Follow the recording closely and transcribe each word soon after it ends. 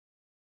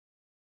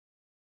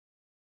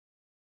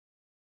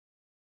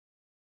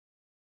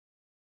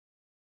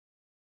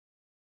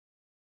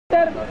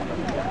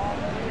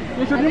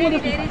You should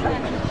remove this.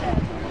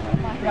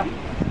 Yeah.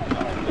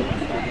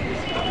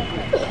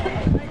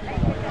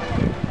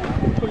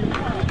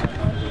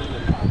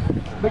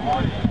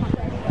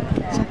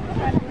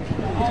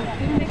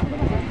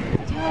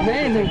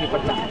 नहीं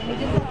पड़ता।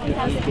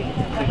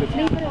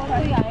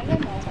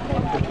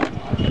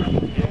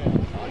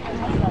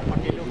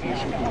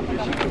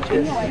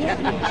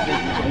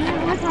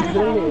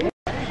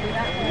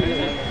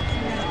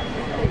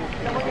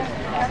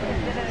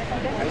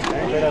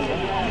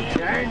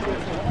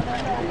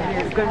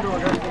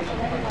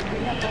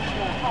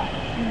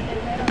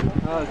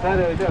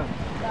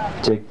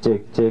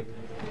 Check.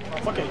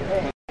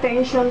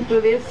 Attention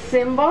to this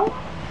symbol,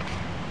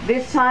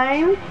 this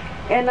sign,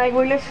 and I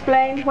will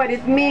explain what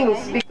it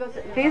means, because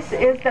this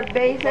is the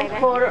basis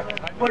for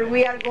what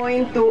we are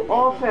going to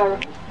offer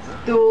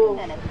to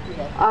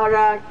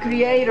our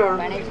Creator,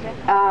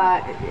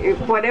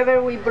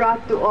 whatever we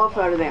brought to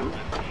offer them.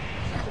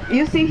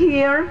 You see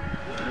here,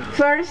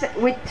 first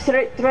we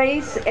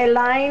trace a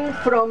line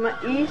from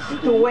east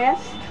to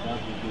west,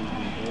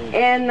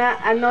 and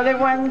another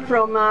one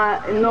from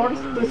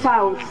north to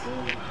south.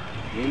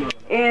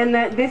 And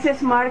this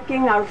is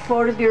marking our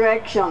 4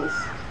 directions.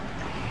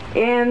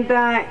 And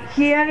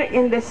here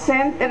in the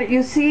center,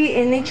 you see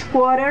in each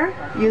quarter,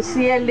 you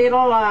see a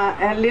little,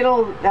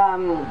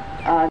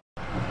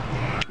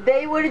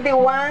 they were the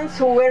ones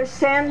who were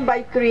sent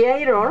by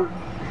Creator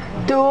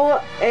to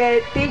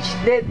teach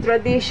the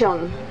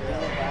tradition.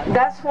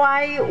 That's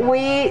why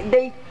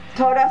they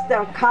taught us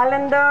their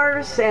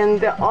calendars and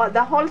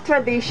the whole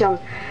tradition.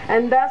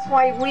 And that's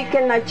why we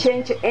cannot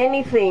change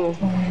anything,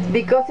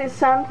 because it's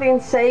something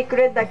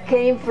sacred that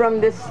came from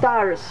the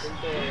stars.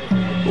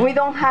 We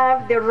don't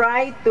have the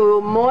right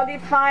to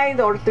modify it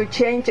or to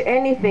change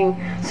anything.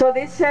 So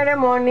this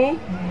ceremony,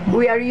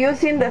 we are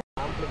using the...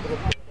 This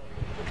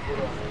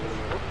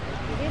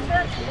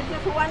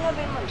is one of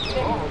the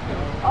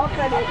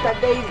offerings that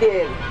they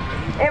did.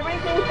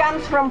 Everything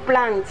comes from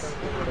plants.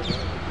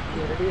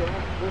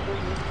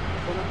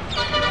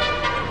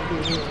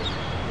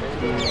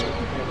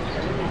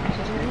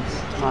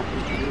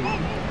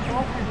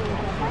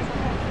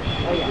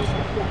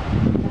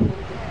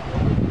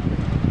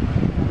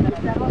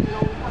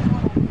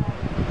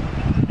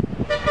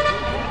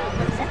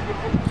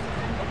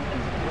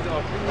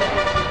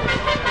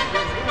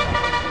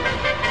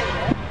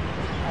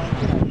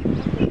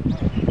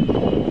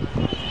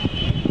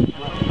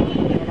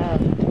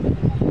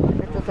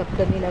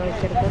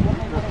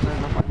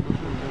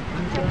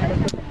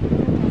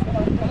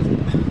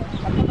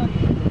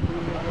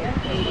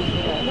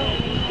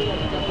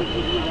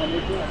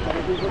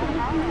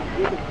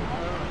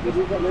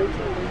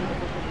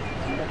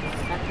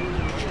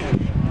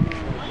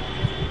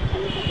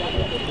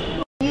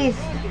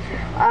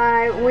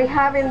 We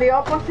have in the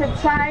opposite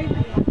side,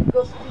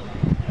 because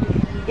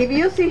if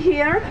you see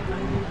here,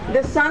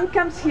 the sun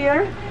comes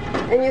here,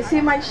 and you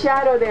see my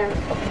shadow there,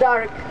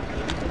 dark.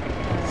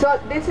 So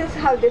this is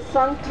how the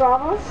sun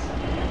travels,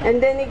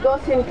 and then it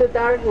goes into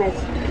darkness.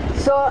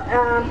 So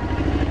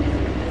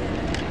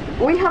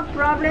we have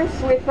problems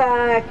with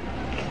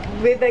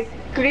the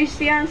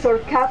Christians or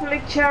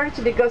Catholic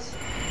Church, because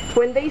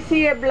when they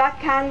see a black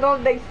candle,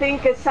 they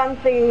think it's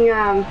something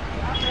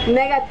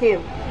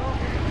negative.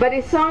 But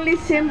it's only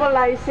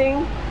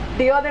symbolizing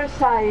the other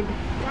side,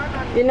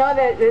 you know,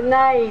 the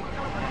night,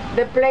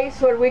 the place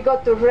where we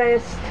go to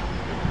rest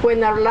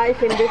when our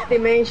life in this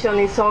dimension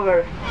is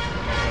over.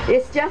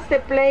 It's just a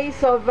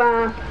place of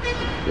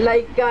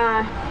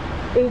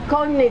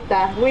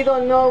incognita. We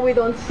don't know, we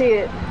don't see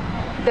it.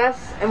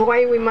 That's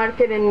why we mark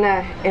it in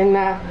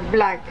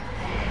black.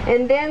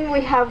 And then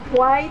we have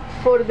white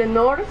for the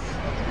north.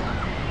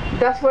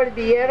 That's where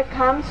the air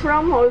comes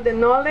from, all the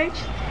knowledge.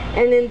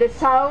 And in the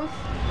south,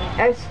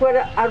 that's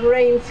where our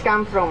rains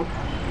come from.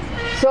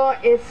 So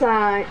it's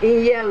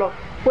in yellow.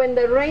 When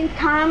the rain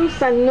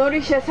comes and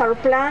nourishes our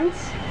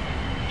plants,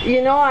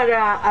 you know,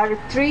 our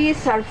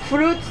trees, our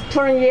fruits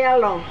turn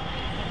yellow.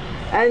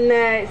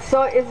 And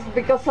so it's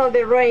because of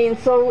the rain,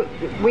 so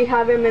we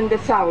have them in the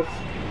south.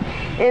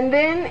 And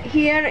then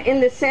here in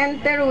the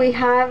center we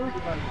have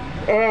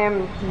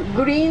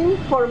green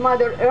for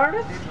Mother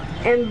Earth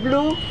and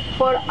blue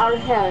for our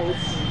hands.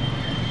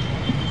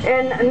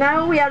 And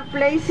now we are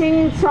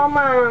placing some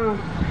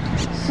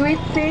sweet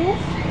things,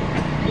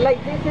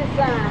 like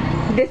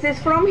this is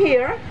from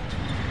here.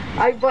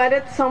 I bought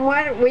it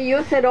somewhere. We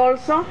use it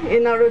also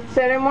in our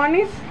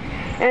ceremonies,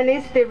 and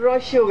it's the raw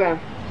sugar.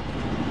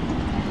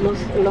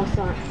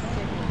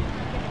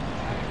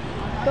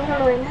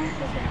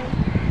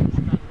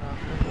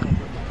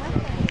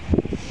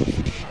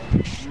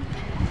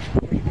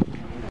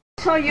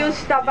 Also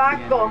use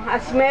tobacco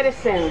as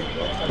medicine.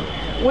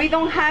 We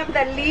don't have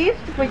the leaf,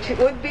 which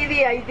would be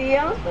the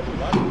ideal,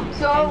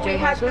 so we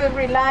have to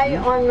rely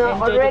on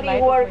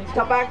already worked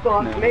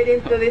tobacco made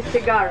into these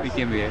cigars.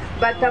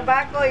 But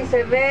tobacco is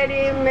a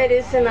very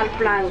medicinal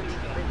plant.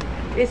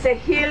 It's a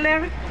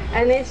healer,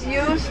 and it's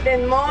used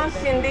in most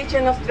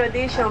indigenous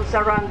traditions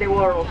around the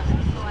world.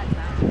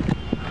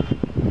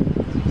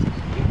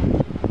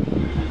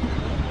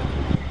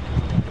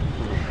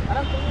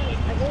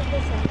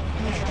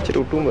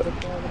 Utumba.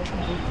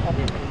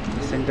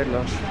 Center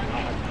loss.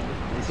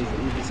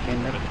 This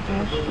candle.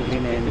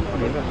 Green and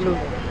blue.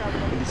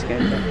 This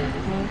candle.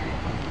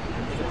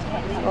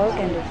 All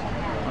candles.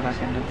 All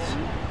candles.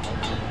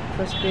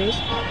 First page,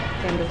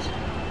 candles.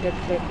 That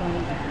flat one.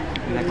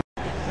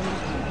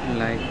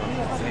 Like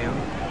Leo.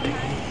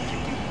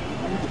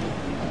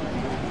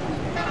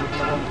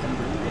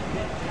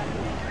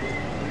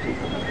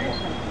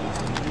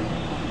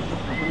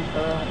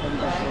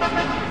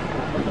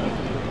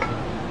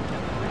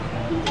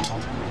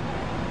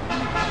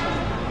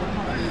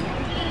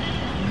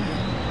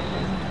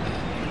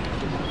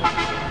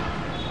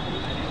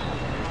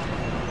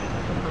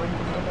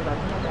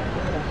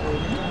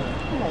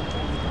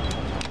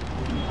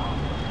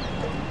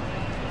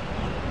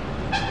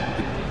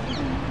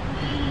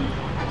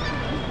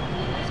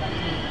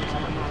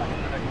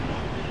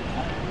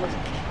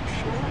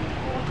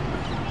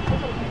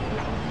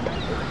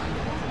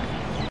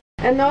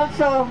 And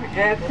also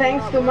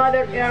thanks to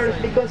Mother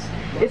Earth, because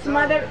it's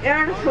Mother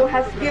Earth who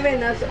has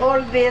given us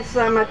all these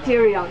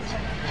materials.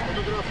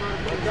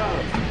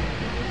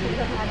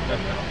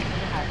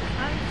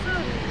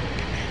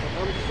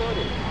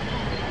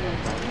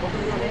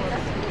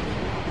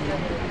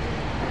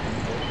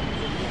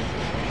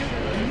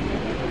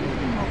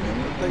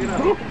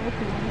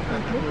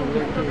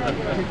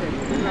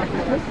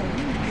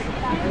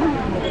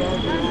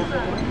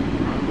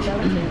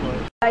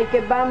 Like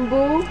a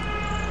bamboo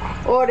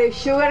or a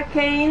sugar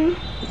cane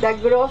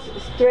that grows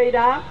straight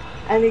up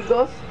and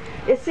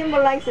it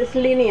symbolizes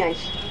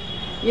lineage.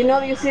 You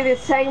know, you see the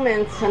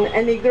segments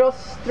and it grows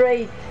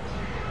straight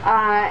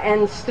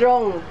and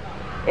strong.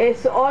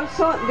 It's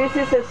also, this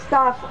is a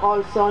staff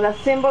also that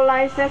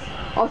symbolizes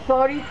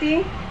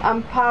authority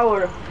and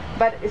power,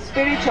 but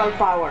spiritual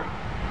power.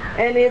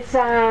 And it's,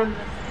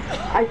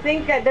 I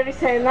think there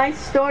is a nice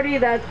story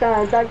that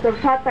Dr.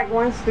 Patak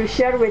wants to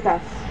share with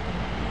us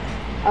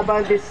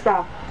about this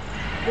stuff.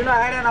 You know,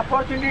 I had an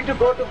opportunity to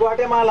go to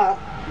Guatemala,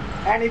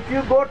 and if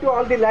you go to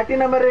all the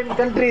Latin American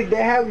countries,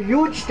 they have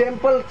huge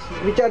temples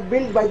which are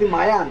built by the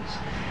Mayans,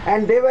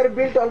 and they were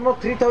built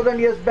almost 3,000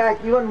 years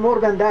back, even more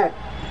than that.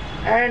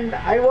 And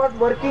I was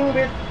working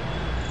with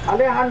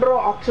Alejandro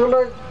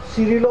Oxolo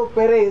Cirillo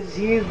Perez.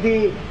 He is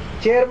the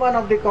chairman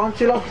of the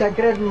Council of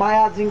Sacred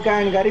Mayas, Inca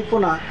and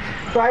Garifuna.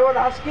 So I was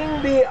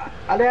asking the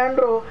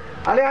Alejandro,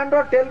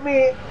 tell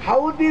me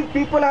how these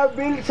people have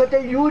built such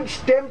a huge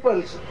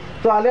temples.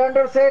 So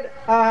Alejandro said,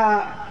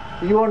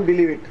 you won't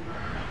believe it.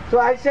 So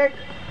I said,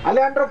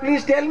 Alejandro,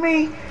 please tell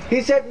me.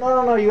 He said,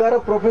 no, you are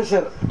a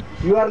professor.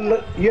 You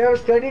have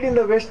studied in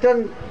the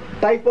Western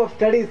type of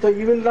studies, so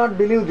you will not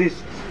believe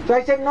this. So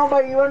I said, no,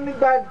 but even with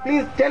that,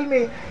 please tell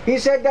me. He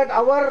said that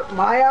our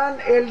Mayan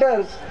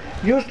elders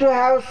used to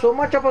have so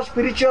much of a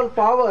spiritual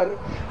power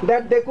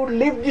that they could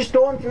lift the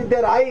stones with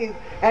their eyes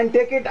and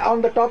take it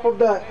on the top of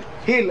the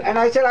hill. And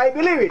I said, I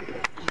believe it.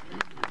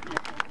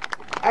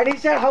 And he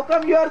said, how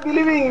come you are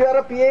believing? You are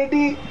a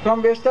PhD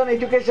from Western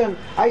education.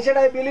 I said,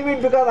 I believe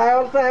it because I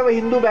also have a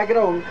Hindu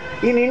background.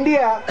 In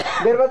India,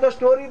 there was a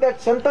story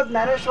that Santa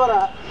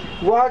Gnaneshwara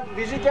was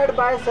visited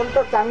by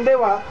Santa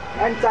Changdeva,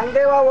 and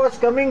Changdeva was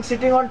coming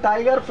sitting on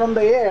tiger from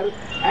the air,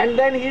 and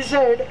then he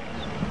said,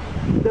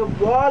 the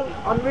wall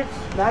on which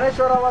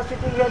Gnaneshwara was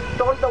sitting, he had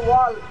told the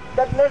wall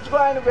that let's go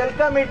and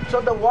welcome it. So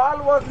the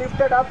wall was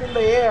lifted up in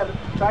the air.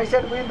 So I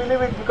said, we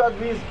believe it because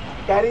we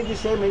carry the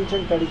same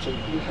ancient tradition.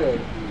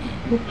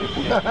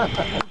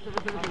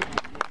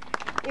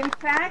 In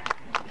fact,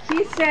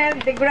 he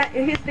said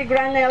he's the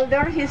grand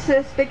elder. He's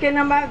speaking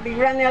about the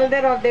grand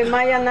elder of the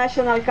Maya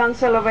National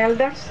Council of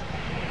Elders.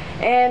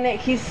 And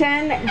he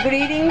sent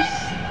greetings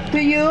to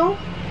you.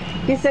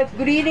 He said,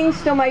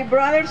 greetings to my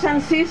brothers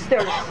and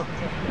sisters,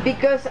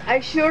 because I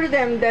assure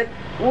them that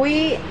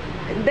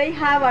they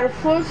have our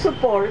full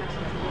support.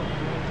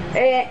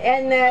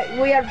 And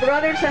we are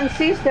brothers and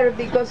sisters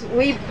because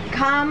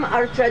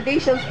our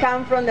traditions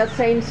come from the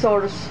same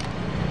source.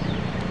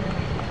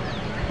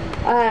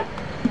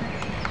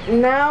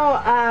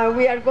 Now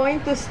we are going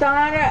to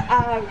start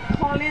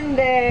calling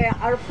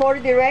our four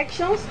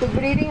directions,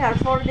 greeting our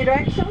four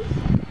directions.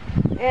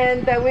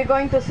 And we're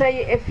going to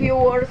say a few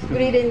words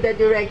greeting the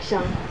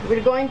direction.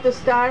 We're going to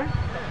start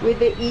with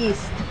the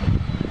east.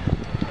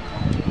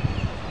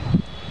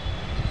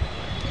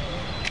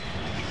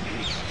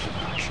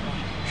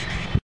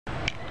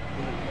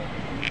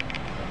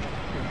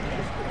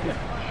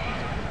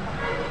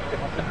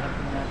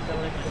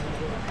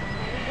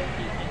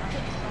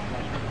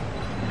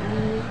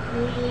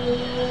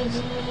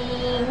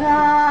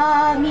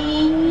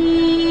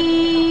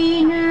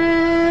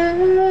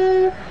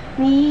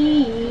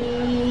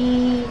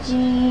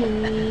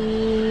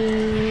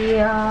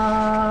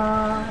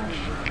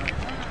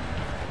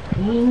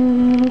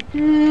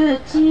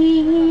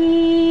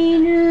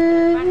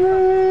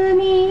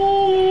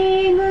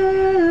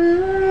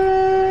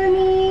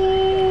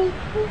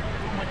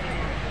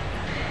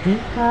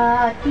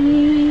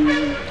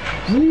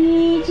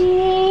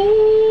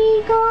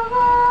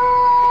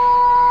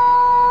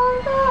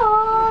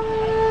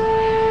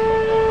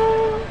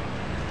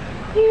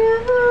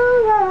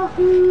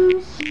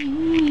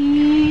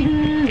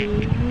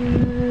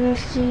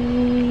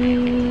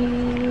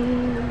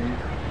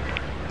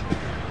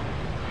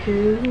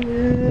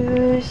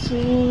 苦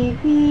し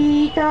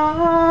み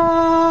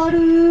だ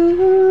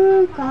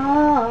る神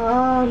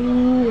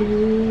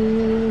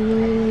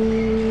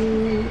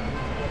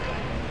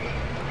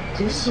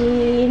寿司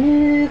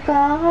ぬ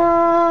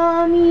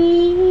神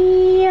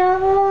や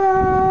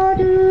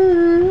る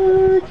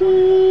ぎ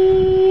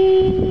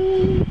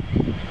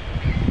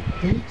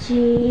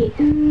一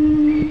運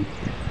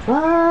若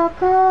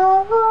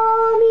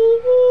み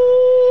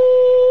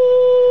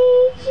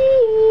じ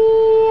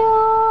や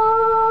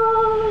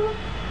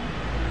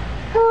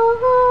た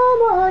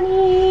まに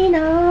な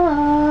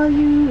ゆ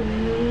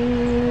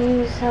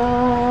さ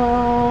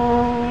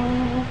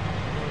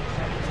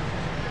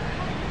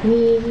み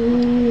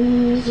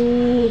じ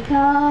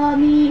た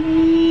み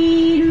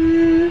る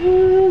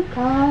神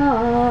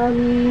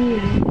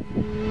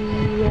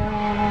や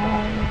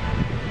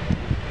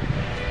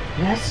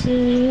わし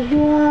は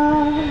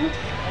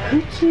く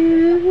ちゅ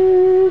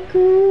く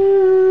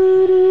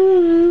る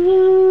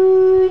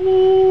に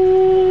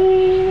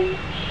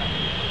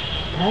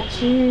立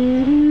ち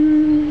る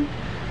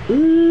う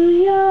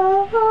や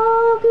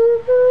ぐ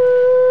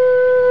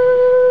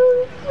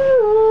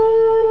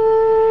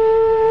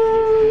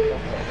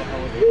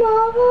ま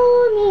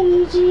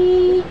みじ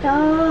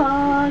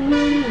たに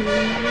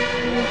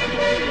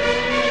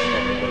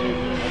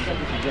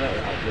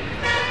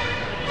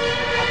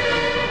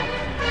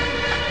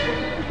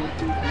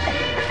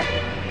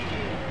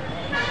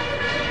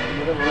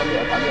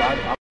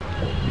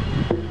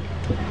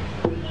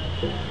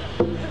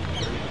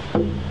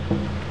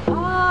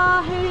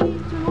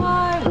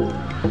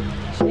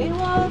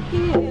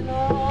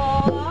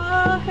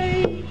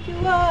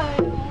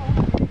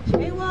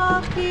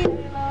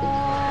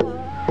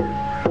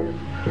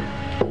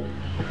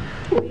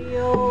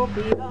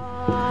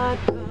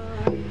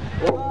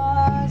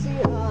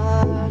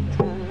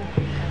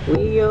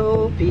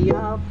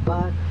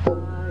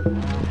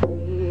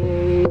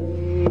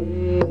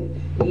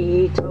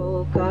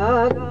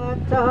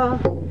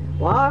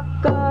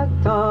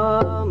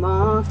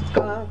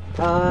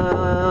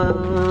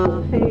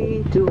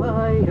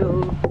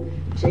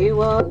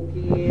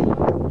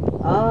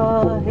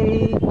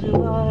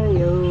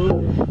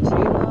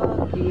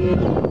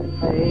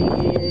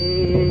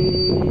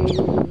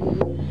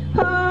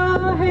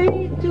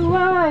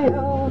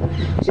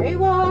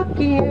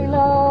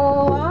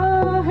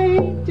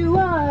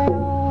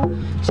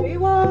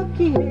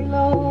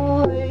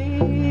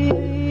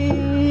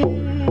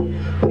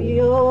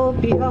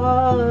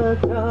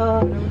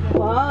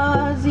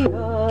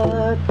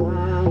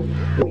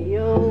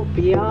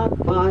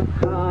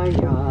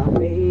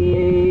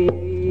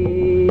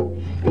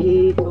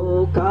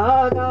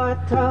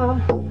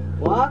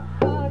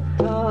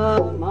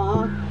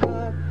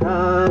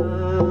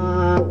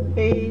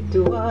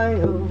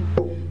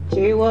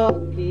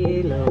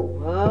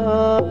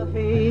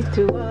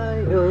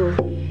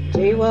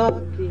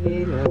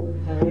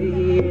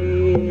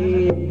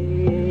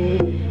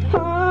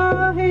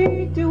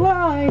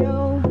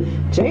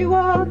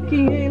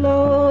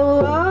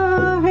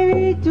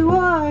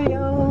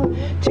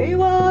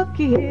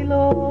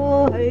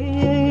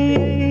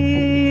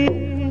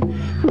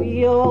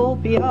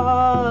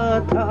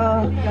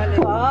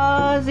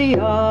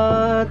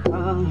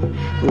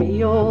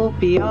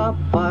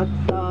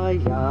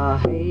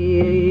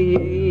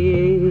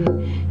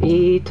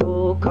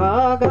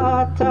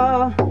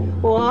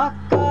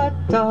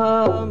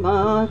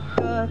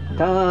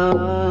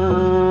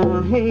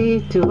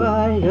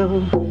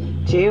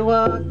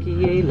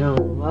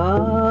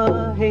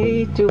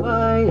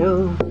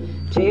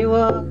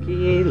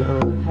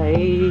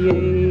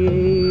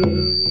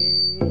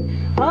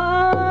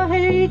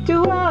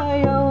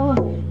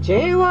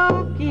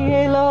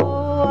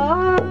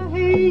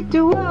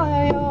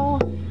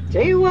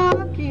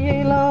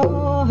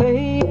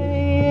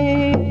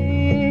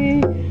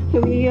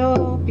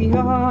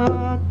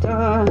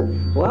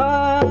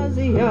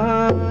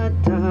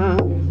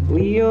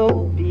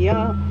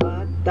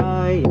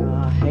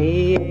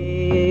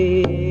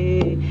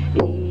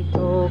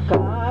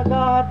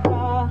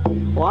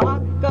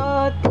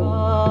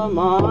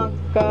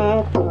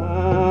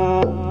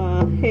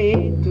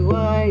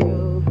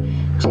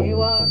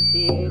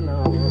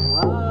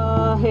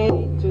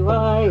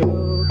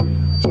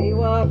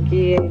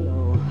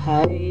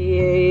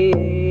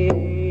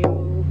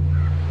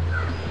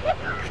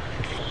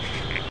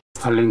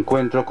al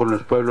encuentro con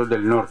los pueblos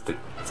del norte.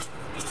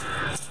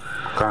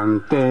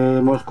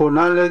 Cantemos con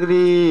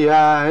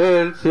alegría,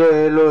 el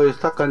cielo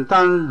está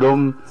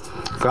cantando.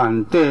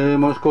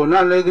 Cantemos con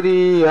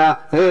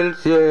alegría, el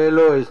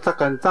cielo está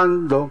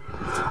cantando.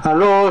 A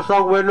los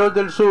abuelos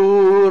del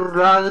sur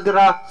las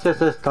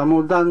gracias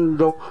estamos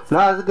dando,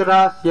 las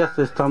gracias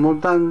estamos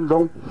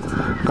dando.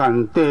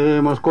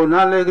 Cantemos con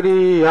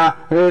alegría,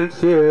 el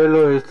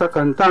cielo está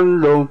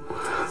cantando.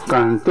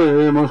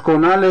 Cantemos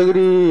con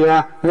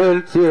alegría,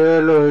 el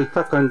cielo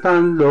está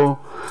cantando.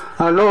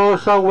 A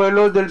los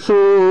abuelos del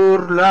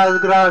sur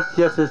las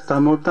gracias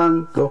estamos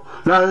dando,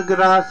 las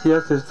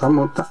gracias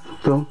estamos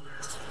dando.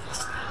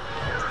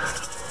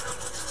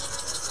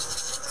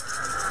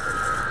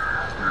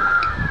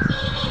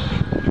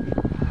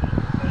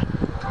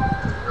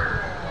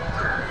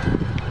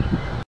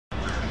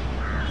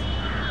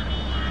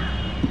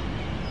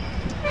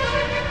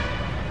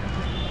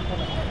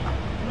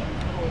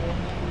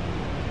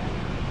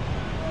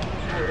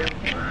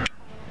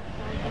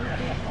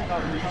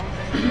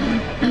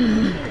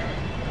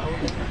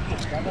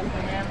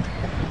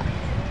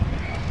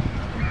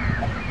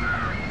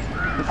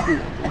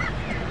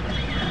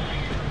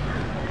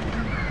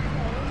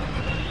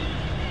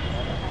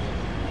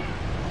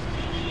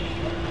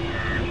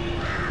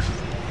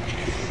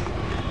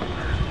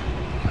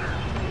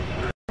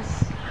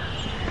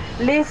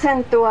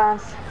 Listen to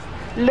us.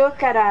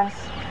 Look at us.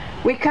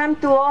 We come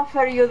to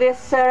offer you this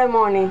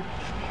ceremony.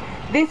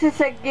 This is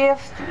a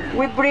gift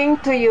we bring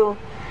to you,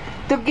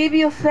 to give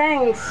you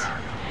thanks,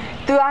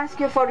 to ask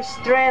you for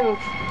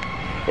strength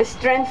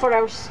for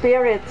our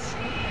spirits.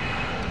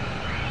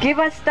 Give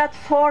us that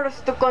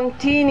force to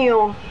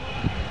continue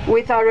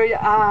with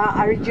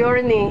our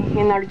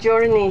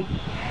journey,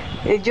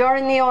 a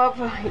journey of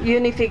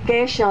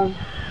unification.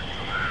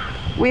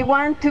 We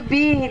want to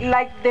be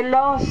like the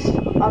laws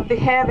of the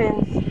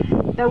heavens,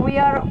 that we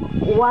are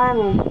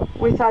one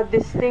without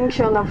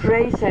distinction of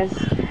races,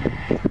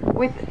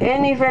 with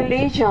any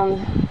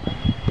religion,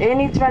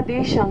 any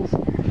traditions.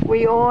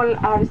 We all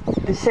are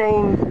the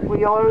same.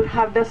 We all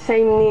have the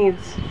same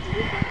needs.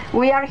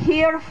 We are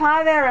here,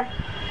 Father.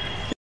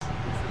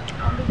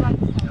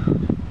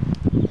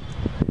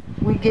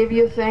 We give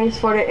you thanks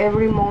for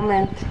every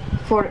moment,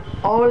 for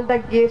all the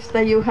gifts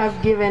that you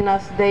have given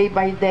us day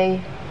by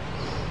day.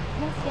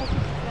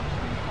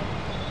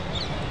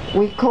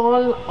 We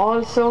call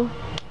also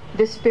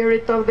the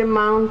spirit of the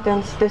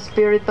mountains, the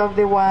spirit of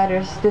the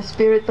waters, the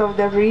spirit of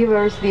the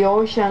rivers, the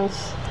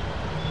oceans.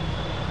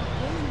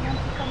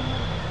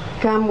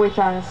 Come with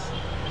us.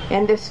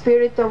 And the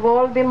spirit of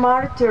all the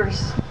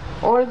martyrs,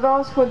 all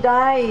those who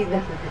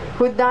died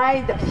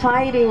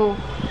fighting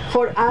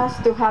for us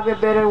to have a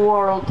better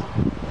world,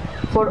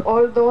 for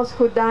all those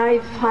who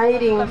died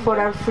fighting for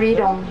our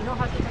freedom,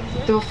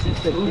 to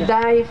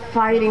die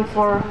fighting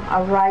for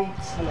our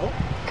rights.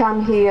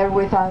 Come here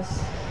with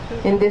us.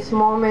 In this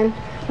moment,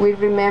 we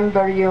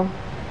remember you,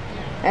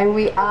 and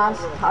we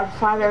ask our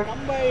Father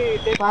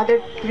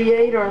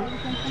Creator,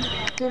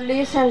 to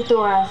listen to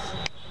us,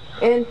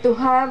 and to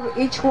have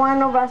each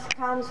one of us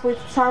comes with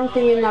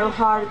something in our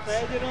hearts,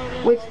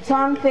 with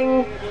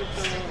something.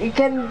 It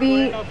can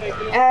be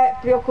a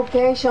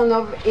preoccupation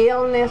of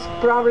illness,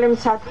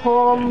 problems at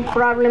home,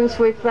 problems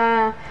with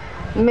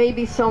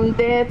maybe some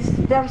debts.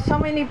 There are so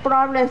many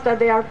problems that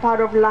they are part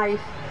of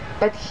life.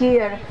 But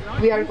here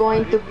we are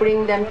going to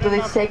bring them to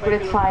the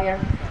sacred fire.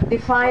 The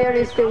fire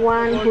is the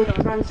one who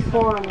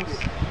transforms.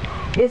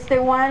 It's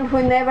the one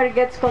who never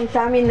gets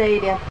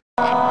contaminated.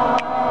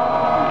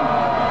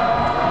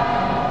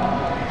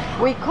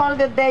 We call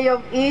the day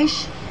of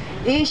Ish.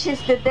 Ish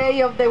is the day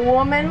of the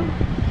woman.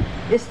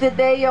 It's the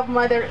day of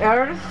Mother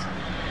Earth,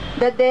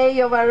 the day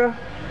of our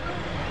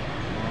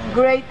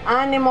great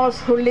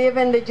animals who live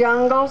in the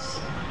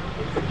jungles.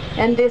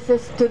 And this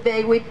is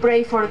today, we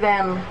pray for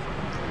them.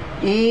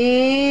 Ish.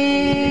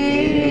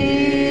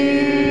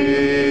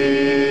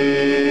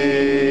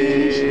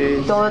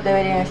 Todos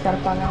deberían estar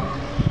pagados.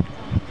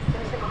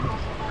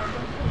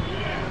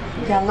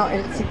 Ya no,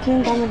 el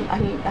siquín, dame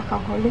al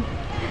ajonjolí.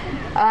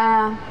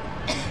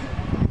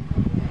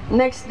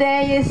 Next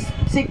day is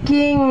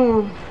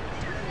Siquín.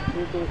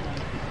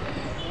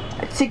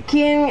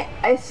 Siquín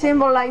is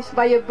symbolized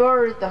by a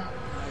bird.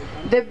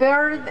 The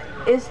bird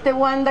is the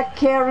one that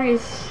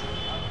carries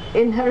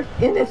in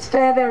its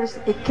feathers,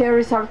 it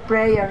carries our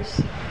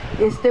prayers.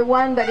 It's the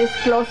one that is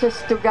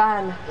closest to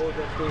God,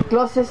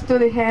 closest to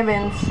the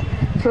heavens,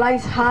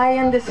 flies high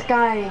in the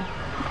sky.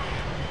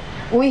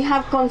 We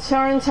have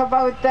concerns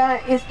about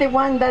it's the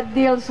one that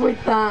deals with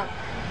the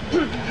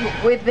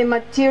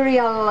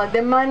material,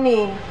 the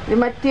money, the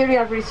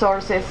material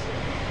resources.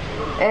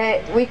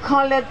 We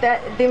call it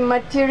the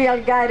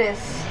material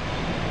goddess,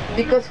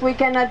 because we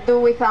cannot do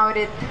without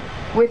it.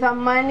 Without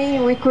money,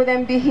 we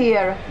couldn't be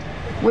here.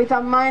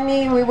 Without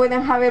money, we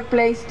wouldn't have a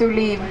place to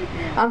live.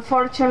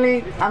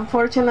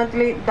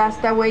 Unfortunately, that's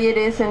the way it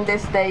is in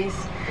these days.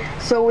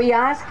 So we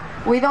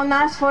don't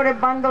ask for a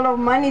bundle of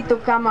money to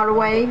come our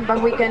way,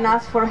 but we can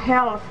ask for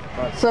health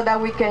so that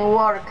we can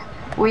work.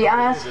 We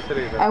ask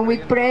and we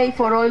pray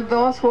for all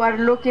those who are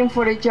looking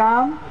for a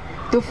job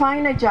to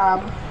find a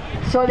job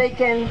so they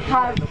can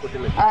have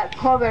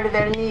cover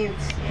their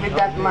needs with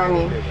that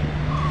money.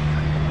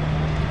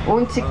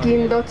 1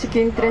 Siquín, 2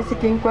 Siquín, 3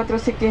 Siquín, 4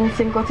 Siquín,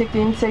 5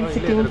 Siquín, 6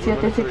 Siquín,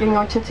 7 Siquín,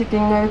 8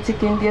 Siquín, 9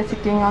 Siquín, 10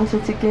 Siquín,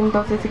 11 Siquín,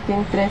 12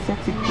 Siquín, 13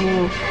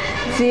 Siquín.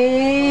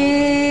 Siquín.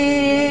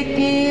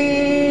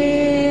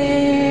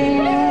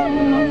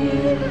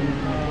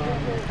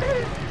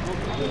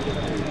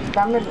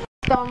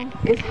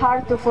 It's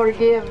hard to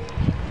forgive.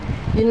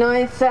 You know,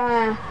 it's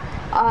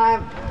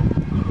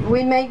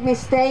we make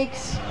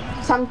mistakes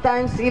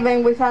sometimes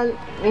even without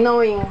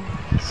knowing.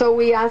 So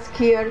we ask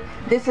here,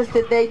 this is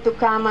the day to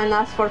come and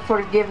ask for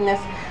forgiveness.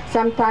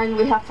 Sometimes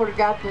we have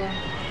forgotten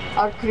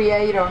our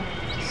Creator,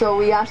 so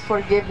we ask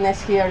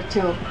forgiveness here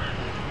too.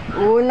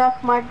 1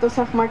 Ahmak, 2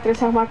 Ahmak, 3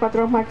 Ahmak, 4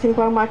 Ahmak, 5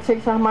 Ahmak,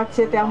 6 Ahmak,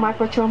 7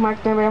 Ahmak, 8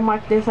 Ahmak, 9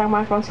 Ahmak, 10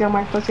 Ahmak, 11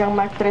 Ahmak, 12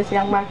 Ahmak, 13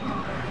 Ahmak.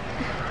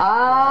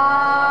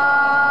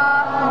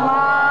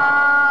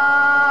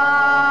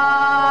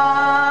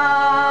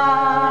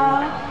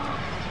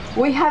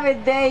 We have a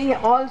day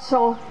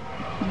also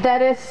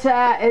that is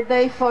a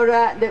day for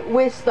the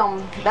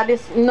wisdom, that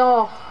is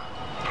Noh.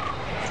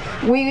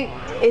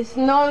 It's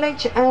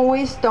knowledge and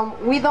wisdom.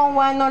 We don't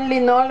want only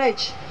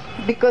knowledge,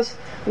 because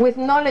with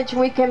knowledge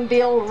we can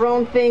build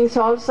wrong things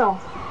also.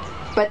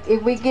 But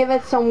if we give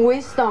it some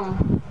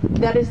wisdom,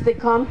 that is the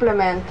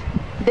complement.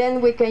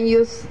 Then we can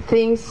use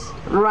things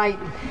right.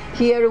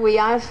 Here we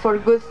ask for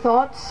good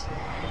thoughts,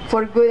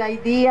 for good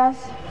ideas,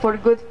 for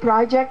good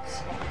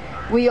projects.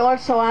 We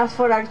also ask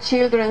for our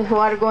children who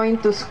are going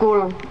to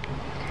school,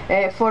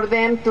 for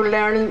them to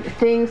learn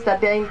things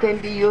that then can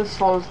be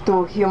useful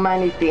to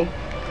humanity.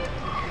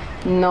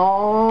 No.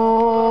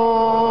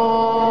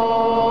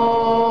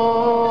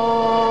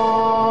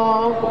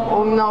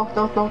 1 no,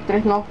 2 no,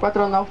 3 no,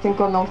 4 no, 5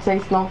 no,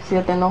 6 no,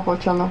 7 no,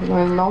 8 no,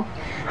 9 no,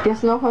 10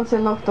 no,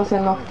 11 no, 12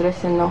 no,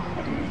 13 no.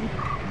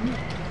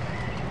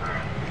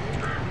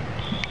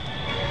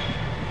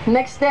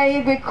 Next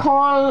day we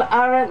call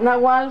our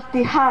Nahual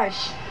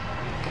Tihash,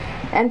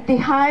 and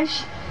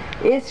Tihash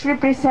is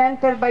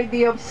represented by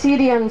the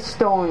obsidian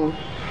stone.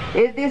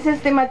 This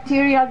is the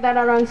material that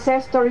our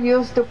ancestors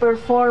used to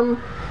perform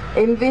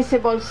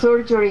invisible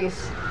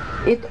surgeries.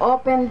 It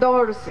opens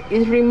doors,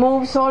 it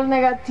removes all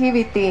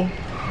negativity,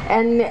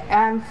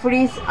 and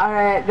frees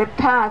the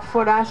path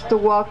for us to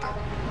walk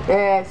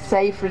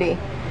safely.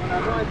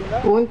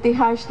 1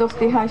 Tihash, 2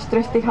 Tihash,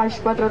 3 Tihash,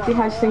 4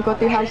 Tihash, 5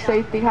 Tihash,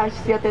 6 Tihash,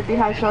 7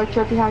 Tihash,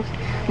 8 Tihash,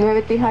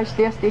 9 Tihash,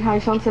 10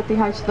 Tihash, 11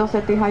 Tihash,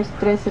 12 Tihash,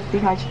 13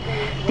 Tihash.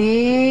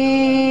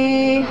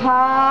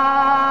 Tihash.